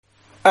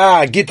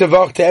Gita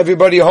Vach to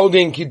everybody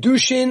holding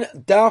Kiddushin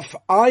Daf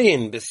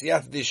Ayin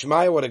B'siyat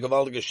Dishmai. What a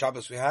gewaldige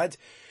Shabbos we had.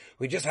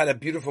 We just had a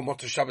beautiful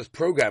Motor Shabbos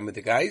program with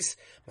the guys.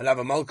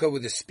 Malava Malka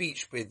with a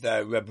speech with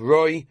Reb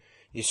Roy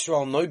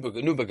Yisrael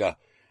Neuberger,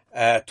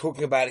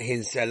 talking about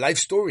his life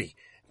story,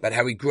 about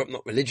how he grew up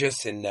not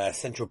religious in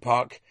Central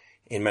Park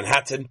in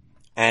Manhattan.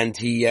 And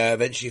he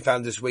eventually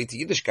found his way to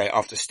Yiddishkeit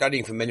after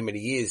studying for many, many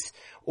years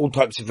all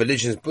types of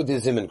religions,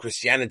 Buddhism and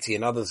Christianity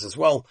and others as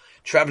well,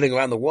 traveling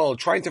around the world,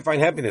 trying to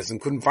find happiness and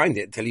couldn't find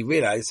it until he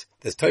realized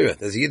there's Torah,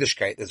 there's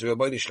Yiddishkeit, there's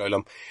Rabbeinu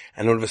Shalom,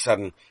 and all of a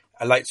sudden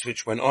a light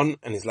switch went on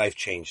and his life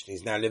changed.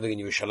 He's now living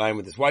in Yerushalayim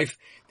with his wife.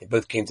 They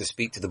both came to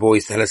speak to the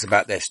boys, tell us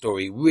about their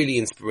story. Really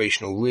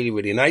inspirational, really,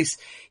 really nice.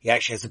 He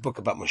actually has a book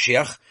about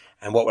Moshiach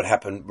and what would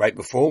happen right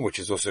before, which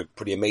is also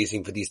pretty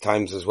amazing for these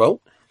times as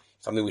well.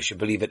 Something we should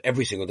believe at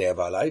every single day of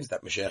our lives,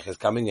 that Mashiach is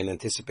coming, and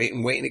anticipate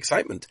and wait in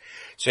excitement.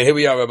 So here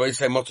we are, Rabbi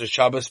Say Motzei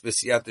Shabbos,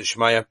 B'siyat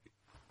D'Shmaya,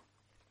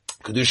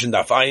 Kiddushin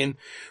Daf Ayin.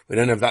 We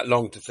don't have that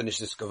long to finish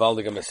this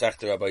Gavaldiga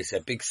Masechta, Rabbi Say,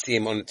 big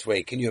siyum on its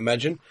way. Can you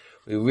imagine?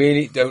 We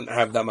really don't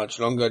have that much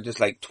longer, just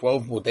like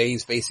 12 more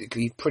days,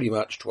 basically, pretty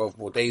much 12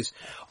 more days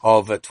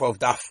of 12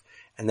 Daf.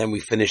 And then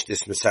we finish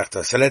this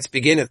Masechta. So let's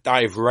begin and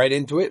dive right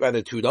into it by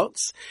the two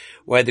dots,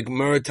 where the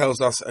Gemara tells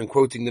us, and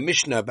quoting the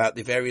Mishnah about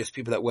the various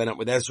people that went up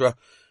with Ezra,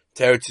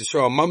 to Eretz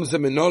Yisrael, Mamza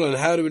Minol, and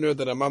how do we know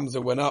that a Mamza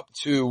went up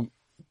to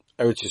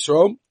Eretz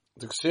Yisrael?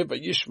 To Ksib,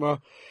 Yishma.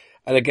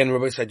 And again,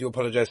 Rabbi, I do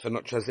apologize for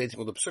not translating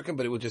all the psukim,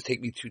 but it will just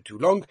take me too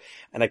long,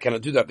 and I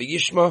cannot do that. But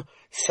Yishma,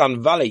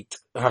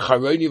 Sanvalit,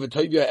 Hacharoni,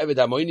 V'toivya, Eved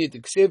Amoini,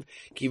 to Ksib,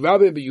 Ki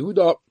Rabbi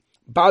B'Yehuda,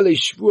 Bale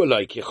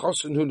Shvualai, Ki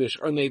Chosun Hunish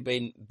Erne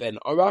Ben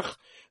Orach,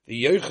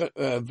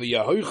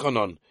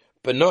 V'Yahoichanon,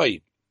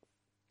 Benoi,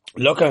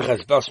 Lokan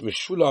Chesbas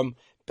Meshulam,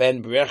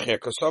 Ben Berechia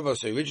Kosova.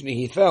 So originally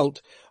he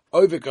felt,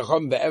 over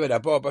Kachom be'eved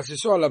haba, but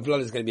Yisrael Avlad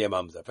is going to be a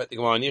mamza.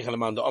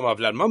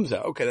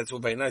 Okay, that's all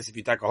very nice if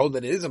you take a hold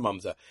that it is a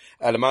mamza.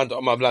 Alamanda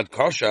Om Avlad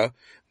Kasha,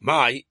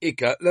 my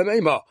Ika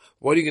Lemema.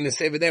 What are you going to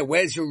say over there?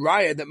 Where's your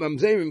riot that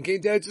mamzerim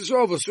came to Eretz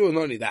Yisrael?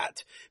 Not only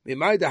that,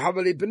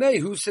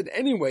 who said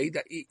anyway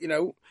that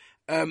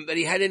that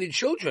he had any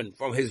children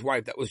from his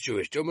wife that was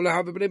Jewish?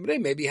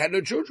 Maybe he had no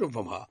children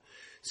from her.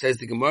 Says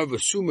the Gemara,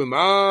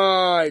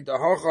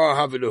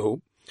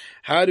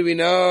 how do we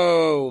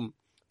know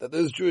that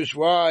those Jewish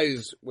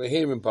wives were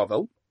here in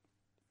Bavel,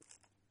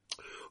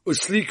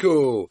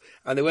 Usliku,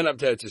 and they went up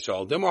to Eretz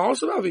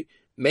Yisrael.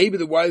 Maybe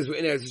the wives were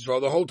in Eretz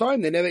Yisrael the whole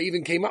time. They never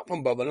even came up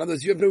from Bavel. In other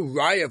words, you have no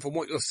raya from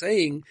what you're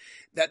saying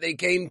that they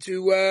came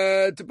to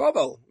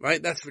Bavel,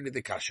 right? That's really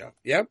the kasha.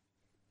 Yeah?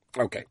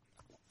 Okay.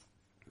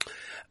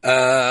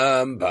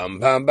 Bam bam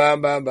bam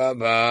bam bam bam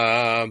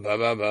bam bam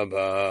bam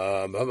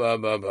bam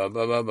bam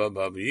bam bam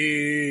bam.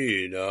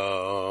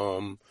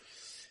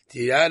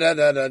 Says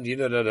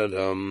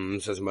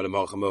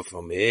Malachama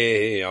from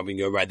here. I've been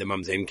going right. The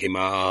Mamzerim came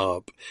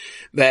up.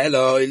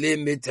 Velo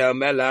limiter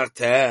melach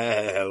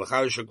tel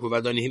chashuk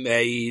v'adon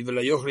himei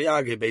v'lo yochli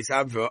age beis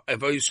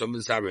avoysom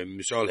zarim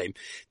mishalem.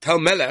 Tel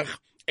melech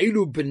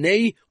elu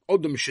bnei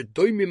odom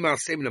shedoim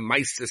ma'asem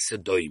le'ma'aser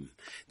Sodom.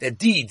 Their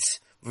deeds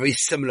very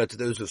similar to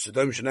those of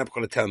Sodom. Shenab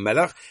called a tel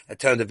melech. It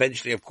turned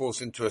eventually, of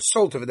course, into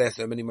assault over there.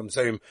 So many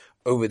Mamzerim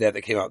over there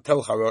that came out.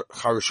 Tel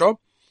charashah.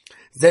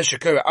 They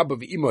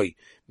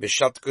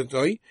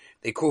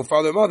call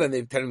father and mother and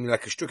they tell him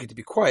like a shtuki to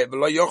be quiet.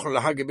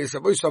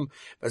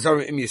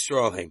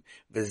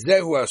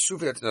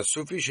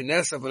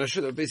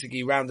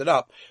 Basically rounded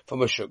up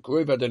from a shuk.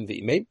 Omar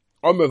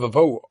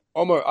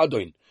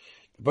Adon.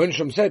 The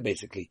Bonisham said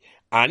basically,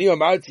 they're like a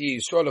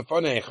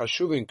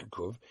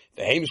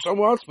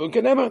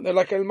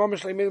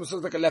mamash, they made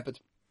themselves like a leopard.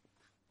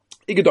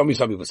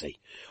 Some people say,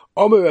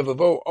 even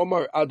though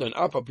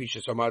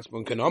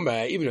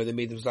they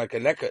made them like a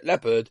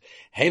leopard,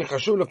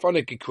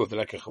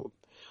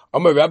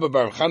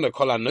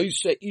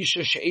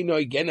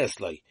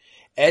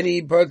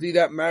 anybody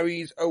that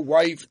marries a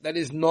wife that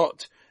is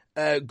not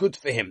good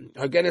for him.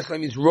 Hagenes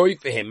means roy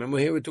for him, and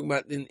we're talking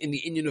about in the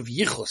Indian of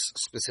Yichus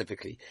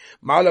specifically.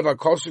 You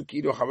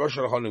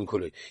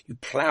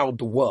plowed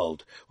the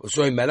world,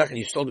 and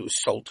you stole it with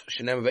salt.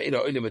 Rav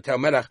Ada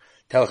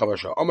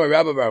Omar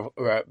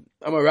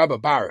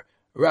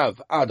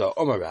Rav,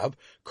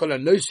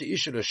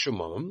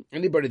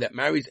 anybody that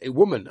marries a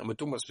woman, and we're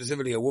talking about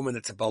specifically a woman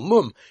that's a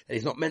balmum, that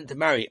he's not meant to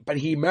marry, but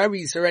he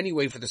marries her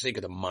anyway for the sake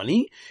of the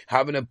money,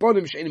 having a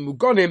bonim she'enim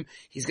mugonim,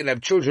 he's going to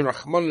have children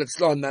Rahman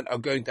Litzlan that are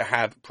going to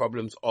have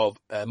problems of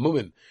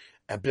mumim.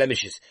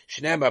 Blemishes.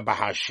 Maybe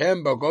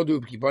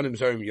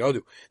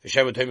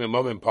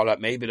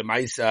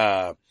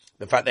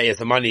the fact that he has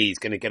the money, he's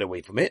going to get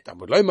away from it.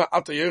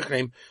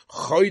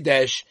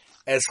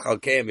 Es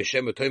chalkehem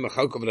v'shem atoyma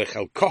chalko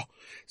v'lechalko.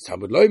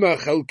 Talmud loyma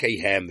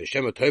chalkehem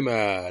v'shem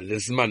atoyma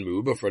lizman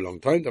meruba for a long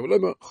time. Talmud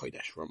loyma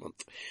chodesh for a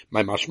month.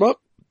 My mashma,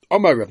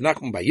 Omar Rav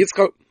Nachman by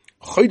Yitzchak,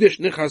 chodesh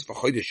nichas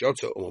v'chodesh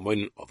yotzo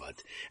u'mamoyin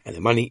ovad. And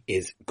the money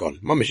is gone.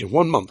 Mamish in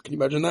 1 month. Can you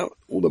imagine that?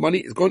 All the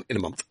money is gone in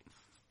a month.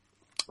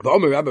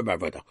 V'Omar Rabbi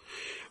Barvada.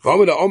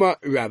 V'Omar Omar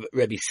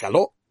Rabbi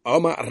Salo.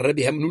 Ama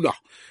Rabbi Hamnunah.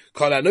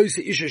 Kala no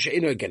se isha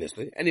she'eno against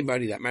it.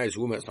 Anybody that marries a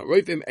woman that's not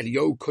right for him,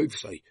 Elio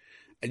Koifsai.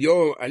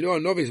 Elio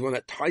Novi is the one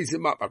that ties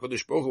him up.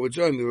 HaKadosh Baruch Hu would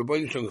tell him, the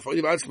Rebbeinu Shalom,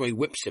 he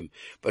whips him.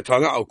 But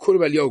Tana'al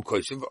Kurav Elio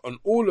Koisev, on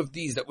all of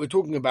these that we're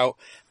talking about,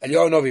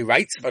 Elio Novi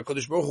writes,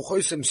 HaKadosh Baruch Hu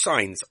Choisem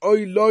signs,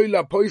 Oy loy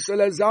la poisa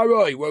la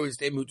zaroi, woe is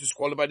them who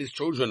disqualified his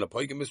children, la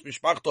poigam is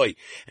mishpachtoi,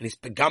 and his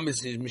pegam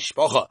is his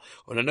mishpacha.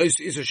 On a noise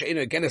is a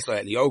she'ena against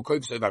Elio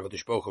Koisev,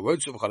 HaKadosh Baruch Hu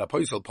wrote, so v'chala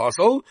poisel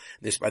pasol.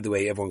 This, by the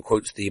way, everyone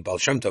quotes the Baal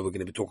Shem Tov. We're going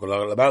to be talking a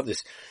lot about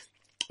this.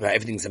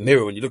 Everything's a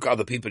mirror. When you look at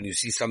other people and you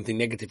see something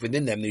negative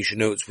within them, then you should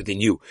know it's within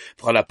you.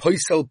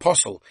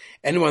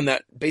 Anyone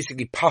that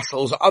basically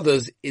puzzles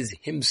others is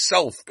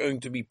himself going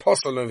to be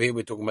puzzled. Over here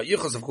we're talking about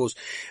yichus, of course,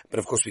 but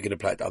of course we can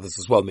apply it to others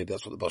as well. Maybe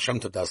that's what the Baal Shem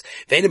Tov does.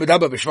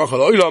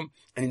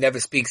 And he never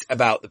speaks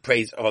about the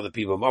praise of other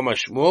people.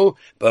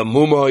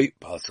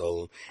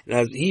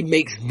 And he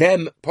makes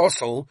them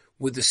puzzle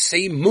with the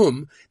same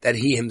mum that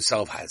he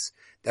himself has.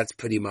 That's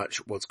pretty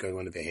much what's going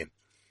on over here.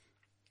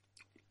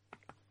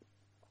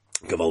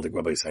 Gewaldig,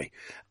 Rabbi say.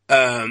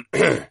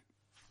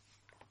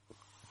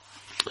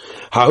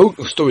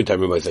 Story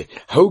time, Rabbi say.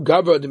 How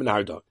gavra dem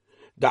narda.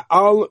 Da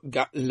al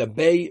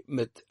lebei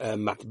mit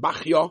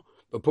matbachya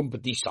be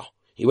Pumbedisa.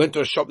 He went to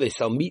a shop, they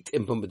sell meat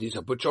in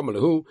Pumbedisa. But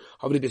Shomalahu,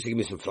 haben die bisschen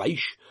gemessen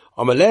Fleisch.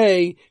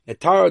 Amalei,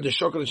 netara de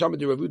shok and shamat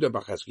de Ravuda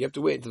Bacheskel. You have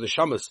to wait until the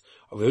shamas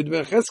of Ravuda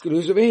Bacheskel,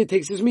 who's over here,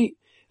 takes his meat.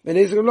 Then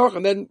he's going to lock,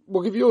 and then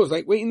we'll give yours.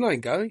 Like, wait in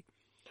line, guy.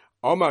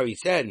 Omar, he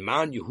said,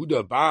 Man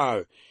Yehuda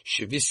Bar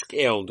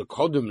Sheviskel the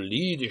Kodem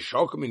Li the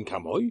Shokum in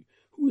Kamoy.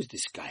 Who is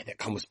this guy that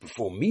comes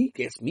before me,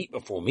 gets meat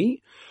before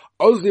me?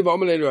 Ozliv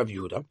Omalei Rav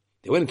Yehuda.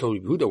 They went and told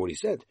Rav Yehuda what he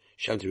said.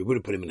 Shanti Rav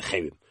Yehuda put him in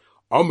Chayim.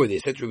 Omar, they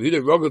said to Rav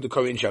Yehuda, Rogel the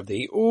Kohen Shavda.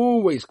 He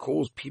always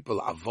calls people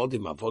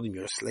Avodim,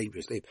 you're a slave, you're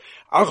a slave.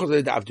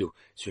 Achos Avdu.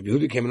 So Rav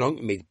Yehuda came along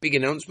and made big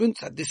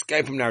announcements that this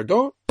guy from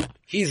Nardor,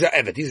 he's a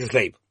Evet, he's a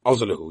slave.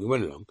 Alzalahu, he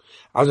went along.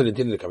 Alzalahu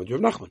didn't come to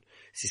Rav Nachman.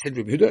 So he said,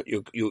 Rabbi Yehuda,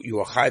 you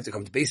are chayav to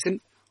come to Beis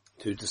Din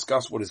to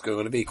discuss what is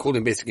going to be. He called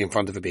him basically in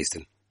front of a Beis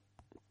Din.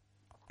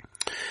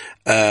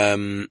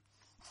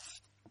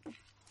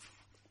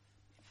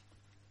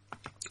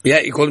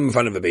 He called him in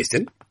front of a Beis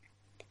Din.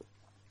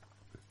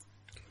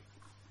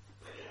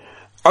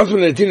 Also,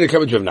 when they didn't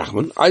come to Rav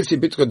Nachman, I see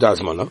Bitzko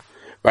Dazmana,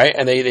 right?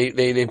 And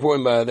they brought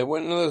him, they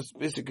brought him,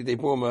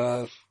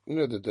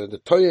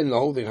 the toy and the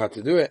whole thing had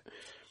to do it.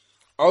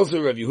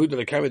 Also, Rav Yehuda,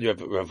 the came to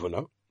Rav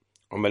Huna,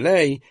 on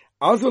Malay,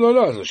 also,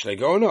 no, should I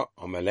go or not?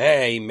 On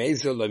Malay,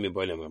 Mazel, let me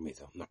boil him,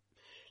 Mazel. No.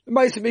 The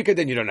Maisa Mika,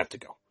 then you don't have to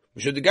go.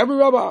 Should the Gabri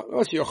Rabba,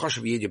 oh, so you're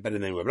Chashav Yid, you're better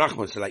than Rav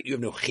Nachman, so like, you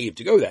have no chiv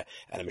to go there.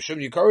 And I'm sure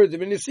you covered the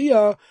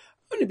Benisia,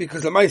 only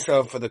because the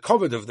Maisa, for the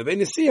covered of the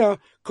Benisia,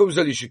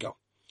 Kumzal, you should go.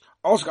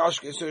 Also,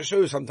 so it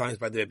shows sometimes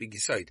by the big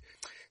side.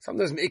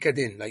 Sometimes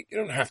Meikadin, like, you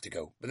don't have to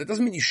go, but that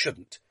doesn't mean you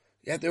shouldn't.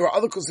 Yeah, there are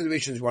other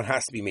considerations one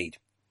has to be made.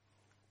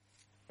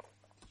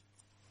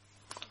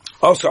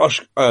 Also,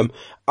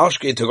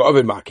 Ashke took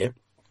over market.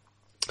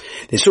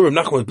 They saw Rav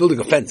Nachman was building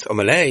a fence.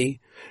 Amalei,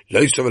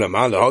 Loisav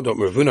Amal, Hadom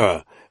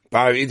Ravuna,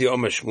 Bar Idi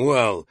Omar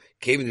Shmuel,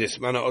 came in this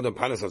manner, Odom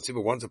Panas of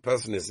Sibba, once a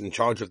person is in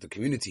charge of the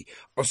community,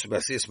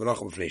 Osabasis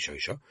Malachim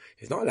Fleisha,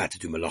 he's not allowed to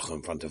do Malachim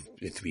in front of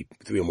three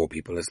or more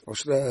people. It's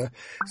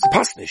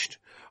pasnished.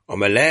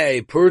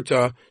 Amalei,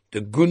 Purta,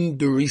 the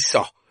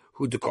Gundurisa,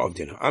 who the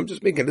Kovdina. I'm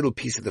just making a little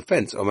piece of the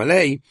fence.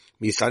 Amalei,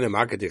 Misana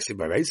Marketik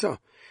Sibaresa.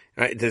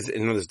 Right? Is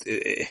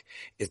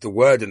the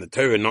word in the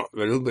Torah not a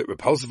little bit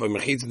repulsive?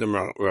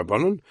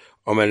 Rabbanon,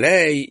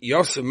 Omalei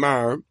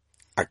Yosemar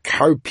a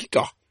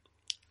karpita.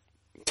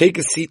 Take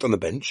a seat on the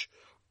bench.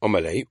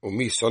 Omalei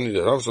Umi Soni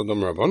the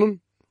Ravsodom Rabbanon.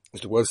 Is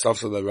the word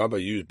Safsa the Rabba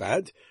used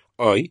bad?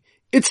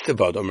 It's the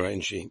word Omar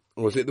Enshi.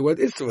 Or was it the word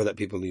Itzva that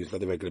people use,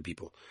 like the regular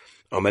people?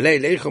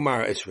 Omalei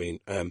Leichomar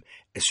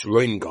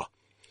Esroinga.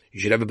 You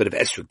should have a bit of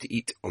esrog to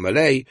eat.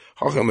 Omalei,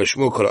 hacham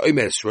meshmur kol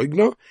ha'omer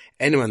esrogna.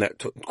 Anyone that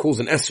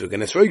calls an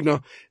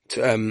esrogna,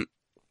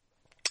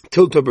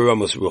 tilta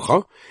b'ramos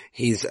rucha.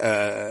 He's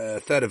a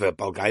third of a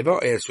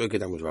balgaiva. Esrog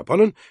adam with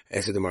rabbanon.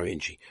 Esed amar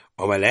inchi.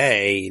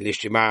 Omalei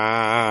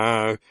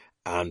lishimar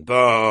and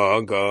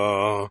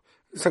baga.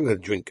 Something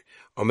to drink.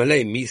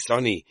 Omalei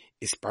misani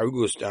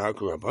asparagus da'ak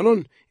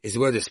rabbanon. Is the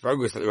word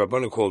asparagus that the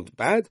rabbanon called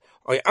bad?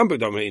 Or amber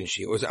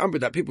inchi, or is it amber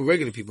that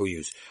regular people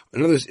use?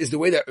 In other words, is the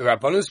way that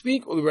rabbanon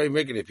speak, or the way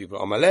regular people?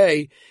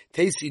 Omalei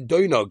tesi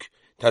doinog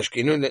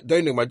tashkinun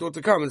doinog. My daughter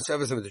come and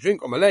serve us something to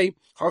drink. Omalei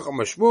hacham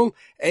mashmul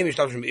ein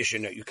mishtamish isha.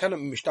 No, you cannot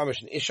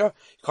mishtamish an isha.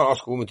 You can't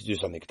ask a woman to do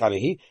something.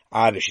 Ketanahi,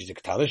 she's a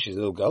ketana, she's a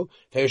little girl.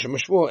 Feish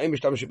mashmul ein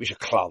mishtamish isha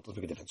klal.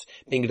 Doesn't make a difference.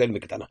 Being a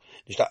ketana.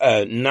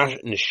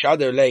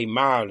 Nishader lei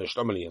mar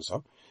l'shlamali and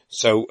so.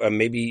 So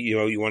maybe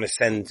you want to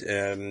send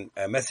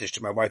a message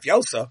to my wife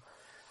Yelsa.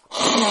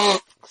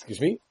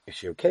 Excuse me, is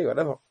she okay?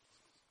 Whatever.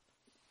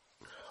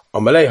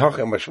 Amalei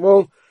hachem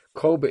mashmol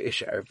kol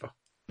be'isha erva.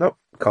 No,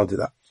 can't do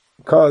that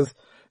because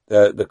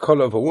the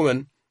color of a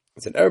woman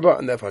is an erva,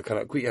 and therefore I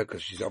cannot greet her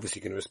because she's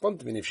obviously going to respond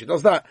to me. And if she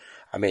does that,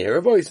 I may hear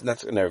her voice, and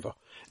that's an erva.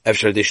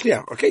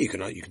 Okay, you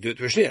can do it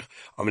to a shliach.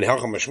 Amalei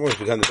hachem mashmol is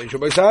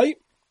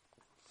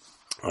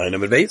Alright,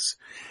 number base.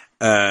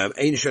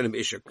 Ein shonim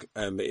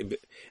b'shonim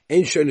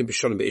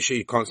b'isha,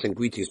 you can't send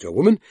greetings to a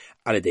woman,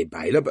 aladay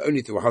baila, but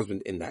only to a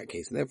husband in that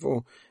case. And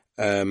therefore,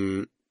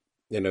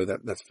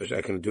 that's for sure.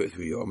 I can do it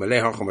through you.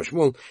 Omalei hacham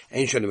hashmul,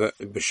 ein shonim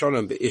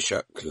b'shonim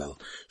b'isha klal.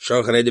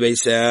 Shochalei de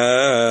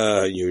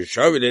beisa, you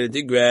shoved it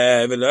to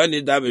grave, v'lo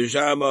nida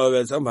b'shamo,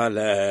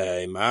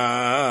 v'tzomhalei,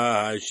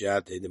 ma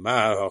shiate de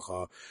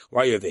mahacha.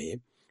 Why are you over here?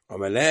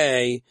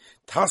 Omalei,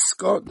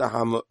 taskot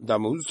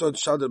damuzot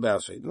shadar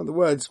b'asri. In other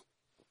words,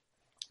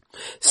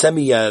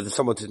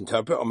 someone to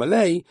interpret, or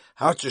Malay,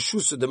 I see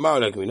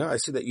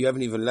that you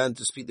haven't even learned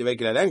to speak the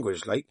regular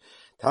language, like,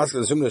 I'm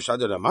going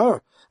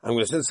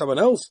to send someone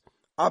else.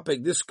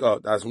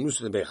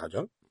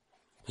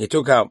 He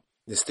took out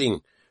this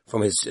thing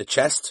from his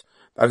chest.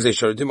 Here's a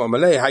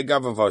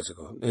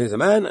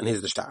man, and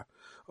here's the star.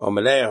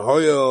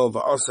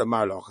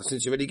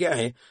 Since you already get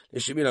here,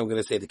 I'm going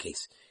to say the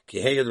case.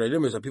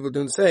 People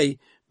don't say,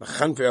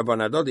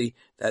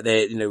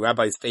 that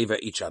rabbis favor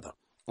each other.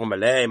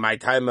 My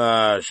time,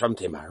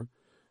 Shamtemar,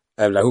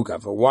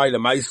 Lahuka, for why the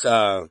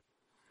Maisa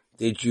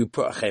did you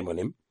put a chem on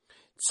him?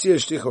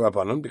 Because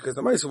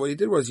the Maisa, what he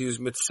did was he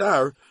used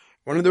Mitzar,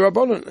 one of the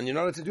Rabbanon, and you're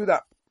not allowed to do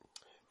that.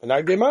 And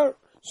I Gemar.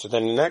 So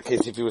then in that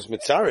case, if he was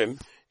Mitzarim,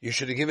 you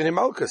should have given him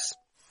Malchus.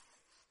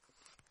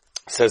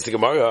 Says the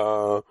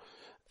Gemara,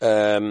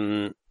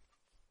 they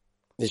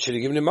should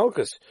have given him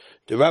Malchus.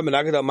 The Rabban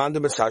Agad Manda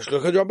Mitzar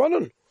Shluchad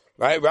Rabbanon.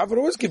 Right? Rabban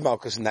always give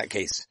Malchus in that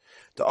case.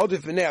 The Odif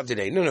V'nei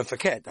today. No,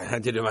 forget. I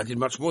did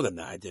much more than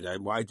that.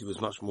 Why it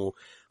was much more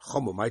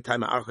chomer. My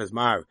time at Achaz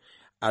Mar,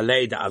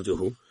 Alei da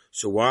Avduhu.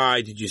 So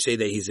why did you say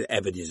that he's an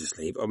Eved, he's a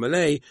slave? Or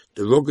Malay,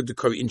 the Rogad the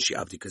Kori Inshi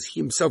Avdi, because he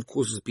himself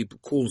calls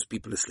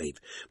people a slave.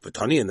 But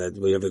Tani, and that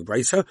we have a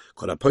Braisa,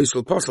 called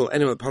apostle,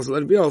 anyone that apostle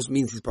anybody else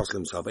means he's apostle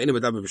himself.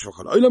 Anyone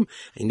that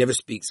he never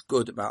speaks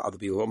good about other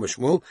people.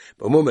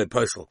 But Muhammad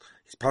apostle,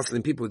 he's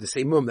apostling people with the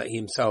same mum that he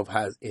himself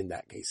has in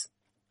that case.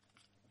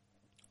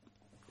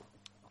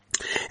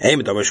 Hey,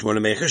 but Thomas Shmona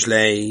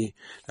Mechishlei.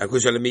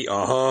 Akushalami,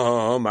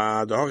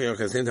 ma, the Hori,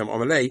 Chasentam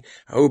Omalei,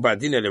 Hau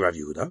Badina le Rav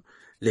Yehuda,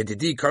 Le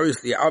Didi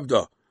Karisli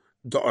Abda,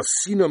 the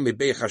Osino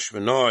Mibei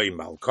Hashvanoi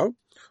Malka,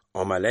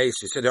 Omalei,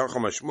 she said,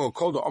 Hacham Shmo,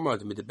 called the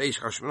Omad with the Beish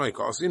Hashvanoi,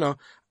 Kasino,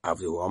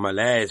 Avdu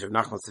Omalei, of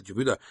Nachman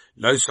Sajibuda,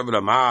 Lois of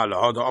the Mal,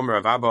 Hod Omer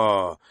of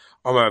Abba,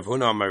 Omer of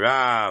Huna,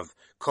 Marav,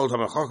 called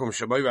Hamachacham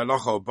Shabai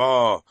Alocho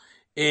Ba.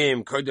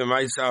 Kodem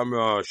Maisa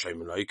Amra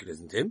Shaimalai could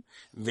listen to him.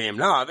 Vim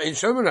Lav in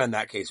Shomara in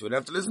that case. We'd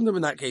have to listen to him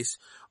in that case.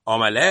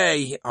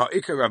 Amalei, our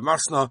Ikar Rav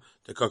Masna,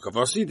 the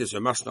Kokavosi, this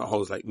Rav Masna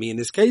holds like me in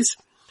this case.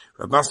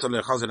 Rav Masna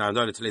lechazan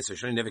Ardor to Lisa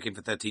Shani never came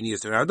for 13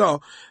 years to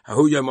Ardor.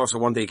 Hahuyam also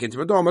one day came to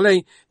Ardor.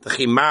 Amalei, the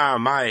Chima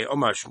Mai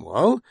Omar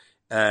Shmuel.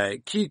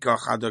 Kika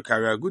Chada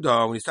Kara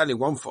Guda, when he's standing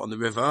 1 foot on the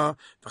river,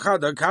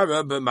 Chada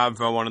Kara, but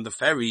Mavra one on the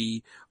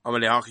ferry.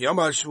 Anyone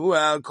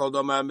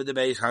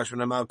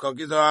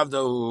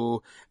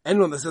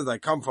that says I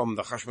come from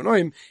the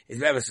Chashmonoim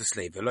is ever a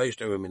slave. And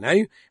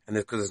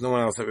because there's no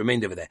one else that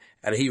remained over there.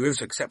 And he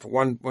roofs except for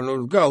one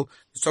little girl.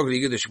 She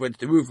went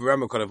to the roof of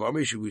Ramakot of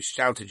Omi. She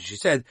shouted, she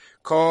said,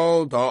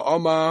 anyone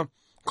that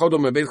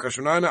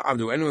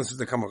says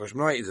they come from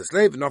Chashmonai is a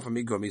slave, not from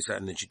Migo Misa,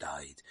 and then she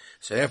died.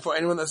 So therefore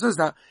anyone that says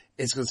that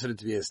is considered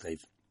to be a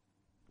slave.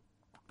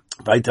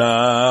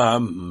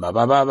 Baitam, ba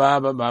ba ba ba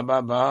ba ba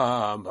ba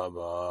ba ba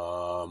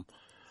ba.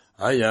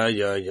 Ay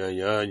ay ay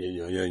ay ay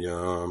ay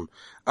ay.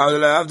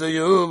 After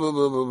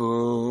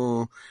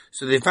you.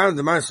 So they found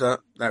the Masa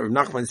that Rav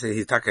Nachman said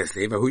he's taka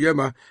slave. Who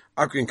yoma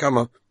akrin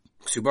kama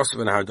ksubas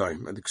in our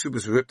dime, and the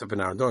ksubas were ripped up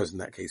in our doors in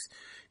that case.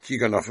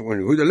 Kigan off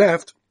when who the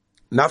left.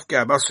 Nafke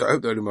Abasa. I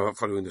hope they're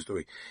following the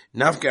story.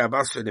 Nafke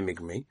Abasa the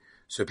Migmi.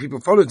 So people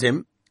followed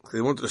him because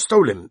they wanted to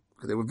steal him.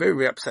 Because they were very,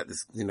 very upset.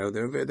 They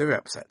were very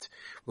upset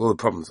with all the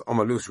problems.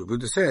 Omalus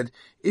Buddha said,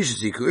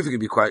 "Ishiziku, if you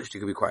could be quiet, she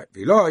could be quiet."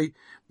 Viloi,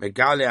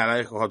 Megale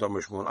Alayich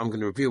Hodam Shmuel. I'm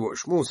going to reveal what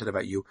Shmuel said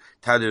about you.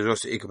 Tadir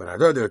Rosa Ikab and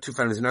Ador. There are two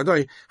families in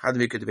Ador.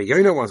 Hadamika to be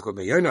Yona. One's called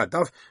Yona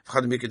Adaf.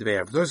 Hadamika to be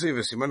Avdosi.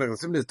 Vesimana and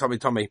Simon.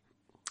 Tommy.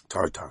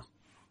 Tartar.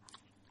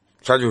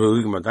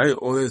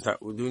 All those that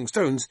were doing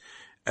stones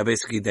are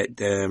basically that.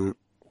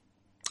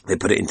 They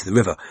put it into the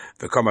river.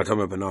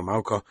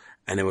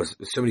 And there was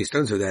so many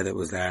stones over there that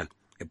was there.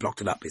 It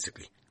blocked it up,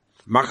 basically.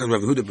 Machas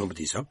Rav Yehuda ben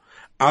Batisa,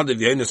 Adav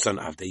Yehuda son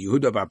of the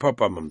Yehuda bar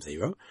Papa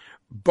Mamzera,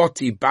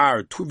 Boti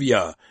bar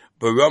Tuvia,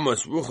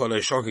 Baramos Rucha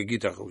leShoka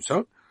Gita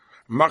Chusa,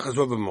 Machas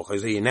Rav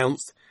Mochas, he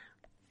announced,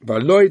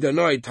 Baloi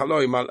Danoi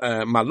Taloi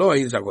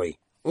Maloi Zagoi.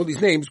 All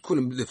these names,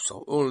 Kulim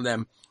Lifsol, all of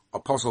them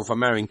apostle for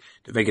marrying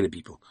the regular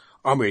people.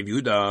 Amr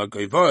Yehuda,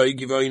 Goivoi,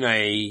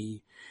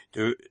 Givoinai,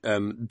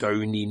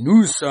 Doni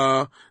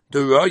Nusa,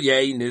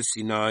 Doroye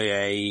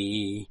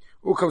Nisinaye.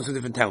 All comes from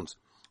different towns.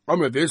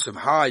 Amr Yosef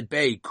Hai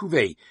Bay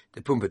Kuve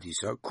the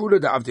Pumbadisa Kula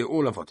da Avde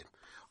all avodim.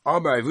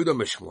 Amr Yehuda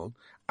Mishmol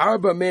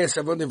Arba Meis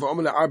avodim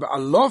v'Amr Arba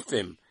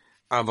Alofim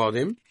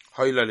avodim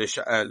Hoila le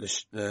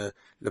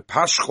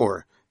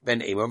Pashchor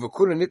ben Ema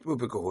v'Kula Nitmu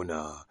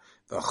b'Kahuna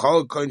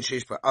v'Chal Koin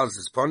Sheish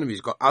b'Alzus Ponim.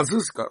 He's got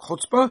Alzus, got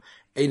Chutzpah.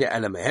 Eine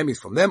Elamehem. He's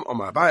from them.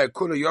 Amr Abaya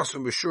Kula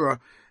Yosef B'Shura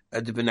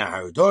the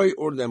Benaharodoi,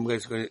 or them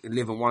guys going to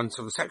live in one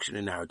sort of section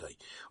in Naharodoi.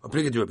 Or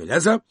Pligadu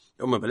Beleza,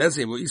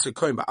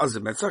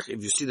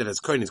 if you see that as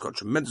Kohen, he's got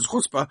tremendous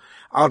chutzpah,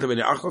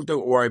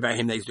 don't worry about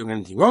him that he's doing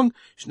anything wrong.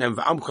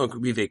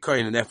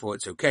 Kohen, and therefore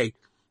it's okay.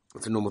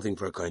 It's a normal thing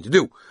for a Kohen to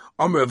do.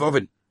 Omer of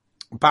Oven.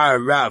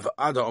 Anybody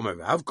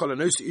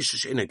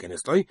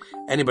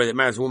that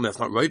marries a woman that's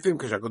not right for him,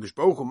 because HaKadosh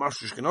Baruch Hu,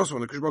 Mashur Shkenos,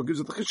 when the Kodesh Baruch gives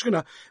it the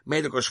Chishkina,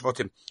 made the Kodesh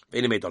Shvatim,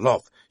 Ve'ini made the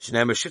love.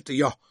 Shnei Shifta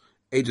Yah,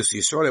 Eidus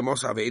Yisrael, and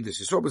Moshe Ave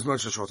Eidus Yisrael, but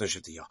Moshe Shvatim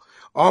Shifta Yah.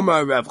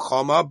 Amar Rav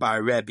Chama, by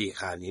Rabbi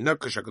Chanina,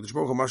 because HaKadosh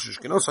Baruch Hu, Mashur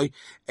Shkenos,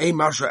 Ein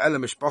Mashur Ele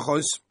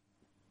Mishpachos,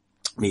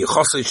 Mi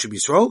Yachasei Sheb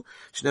Yisrael,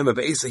 Shnei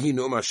Be'esahi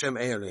Nu'um Hashem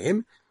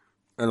Elohim,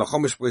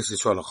 Elachom Mishpachos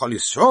Yisrael, Lachol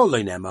Yisrael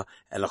Leinema,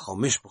 Elachom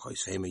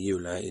Mishpachos Heim Yu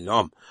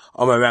Le'ilam.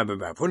 Amar Rabbi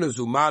Barpuna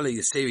Zumala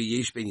Yiseri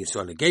Yesh Ben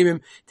Yisrael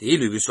Le'Gemim,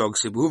 Te'ilu Yisrael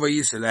Ksibuva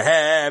Yisrael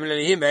Lehem,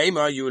 Le'Him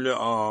Heima Yu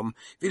Le'am.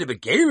 V'le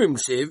Begerim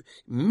Siv,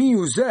 Mi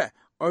Uzeh,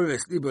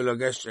 Ores Libo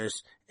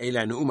Lageshes,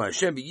 Eila Nu'um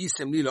Hashem,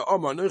 V'yisem Lila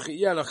Amar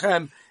Nuchi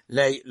Yelachem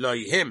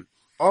Le'Him.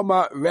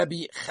 Amar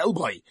Rabbi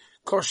Chelboi,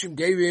 Koshim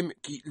Gerim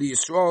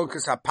Yisrael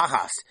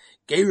Kesapachas.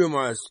 Gerim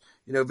was,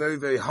 very,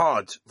 very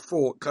hard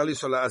for Klal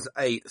Yisrael as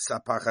a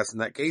sapachas. In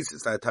that case,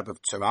 it's that type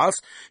of tzaras.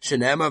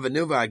 Shenema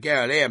v'nuva ager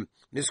aleim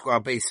niskwa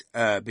beis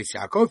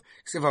Yaakov.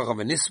 Ksivach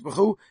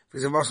v'nisbachu.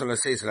 V'zivasol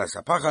l'seis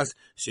l'sapachas.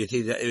 So you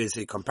see that it is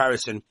a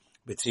comparison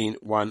between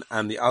one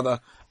and the other.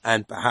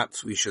 And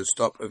perhaps we should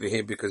stop over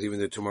here, because even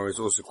though tomorrow is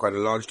also quite a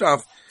large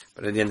daf,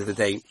 but at the end of the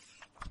day,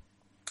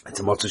 it's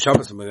a Motzei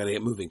Shabbos, and we're going to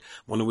get moving. I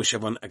want to wish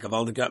everyone a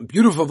gewaldige,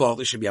 beautiful Woche.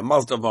 This should be a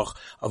Mazda Woche,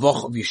 a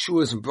Woche of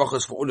Yeshuas and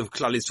Brachos for all of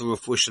Klal Yisrael,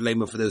 for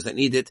Shalema for those that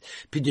need it,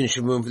 Pidyon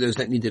Shavum for those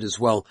that need it as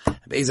well.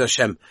 Be'ez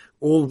Hashem,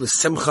 all the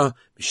Simcha,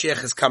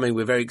 Mashiach is coming.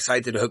 We're very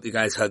excited. I hope you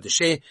guys heard the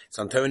share. It's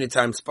on Torah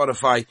Anytime,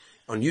 Spotify,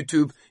 on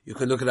YouTube. You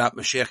can look it up.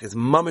 Mashiach is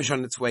mamish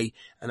on its way,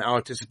 and our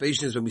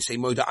anticipation is when we say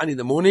Moda Ani in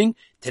the morning,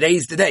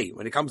 today's the day.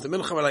 When it comes to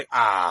Mincha, we're like,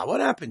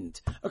 what happened?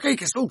 Okay, it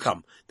can still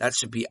come. That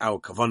should be our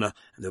kavana,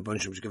 and the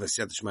bunch should give us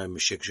Yad Shema,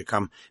 Mashiach should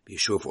come. Be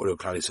sure for all your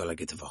Klal Yisrael,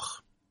 get to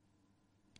Vach.